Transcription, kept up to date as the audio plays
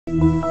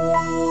You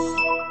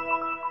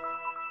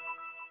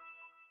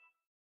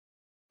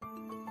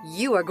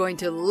are going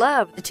to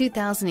love the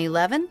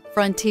 2011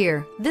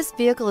 Frontier. This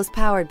vehicle is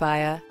powered by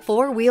a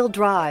 4-wheel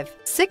drive,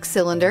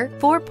 6-cylinder,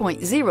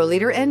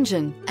 4.0-liter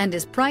engine and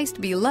is priced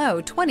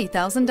below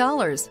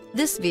 $20,000.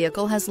 This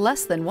vehicle has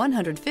less than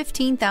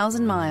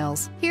 115,000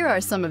 miles. Here are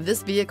some of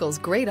this vehicle's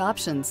great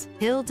options: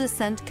 hill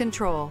descent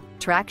control,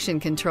 traction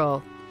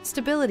control,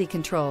 stability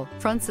control,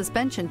 front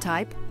suspension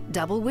type,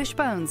 double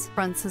wishbones,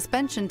 front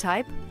suspension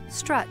type,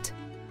 strut.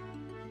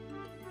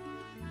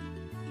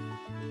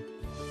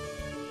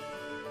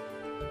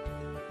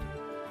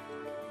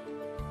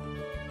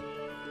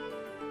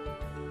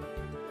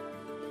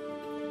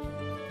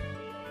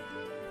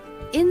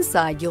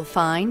 Inside you'll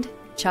find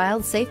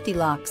child safety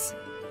locks,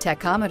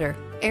 tachometer,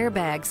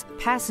 airbags,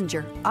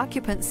 passenger,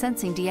 occupant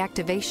sensing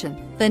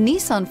deactivation. The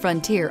Nissan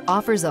Frontier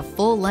offers a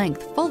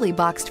full-length, fully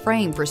boxed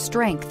frame for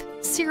strength,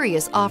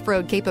 serious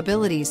off-road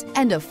capabilities,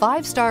 and a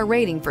 5-star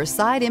rating for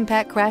side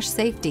impact crash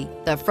safety.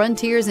 The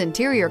Frontier's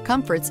interior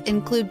comforts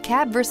include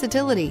cab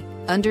versatility,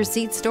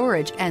 under-seat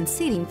storage, and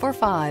seating for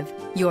 5.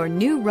 Your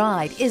new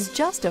ride is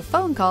just a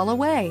phone call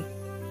away.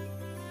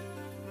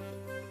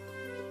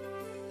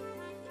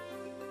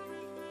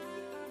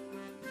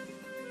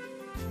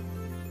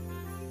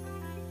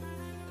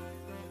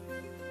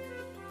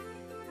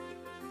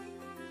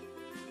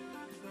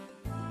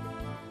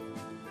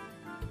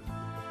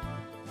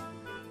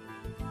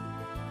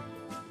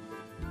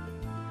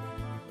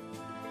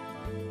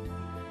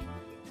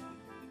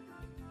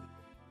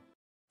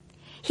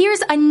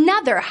 Here's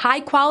another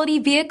high-quality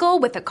vehicle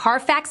with a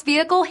Carfax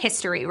Vehicle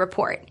History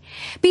Report.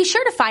 Be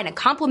sure to find a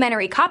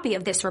complimentary copy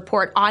of this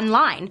report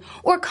online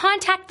or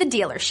contact the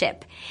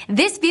dealership.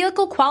 This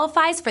vehicle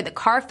qualifies for the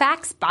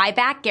Carfax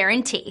Buyback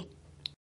Guarantee.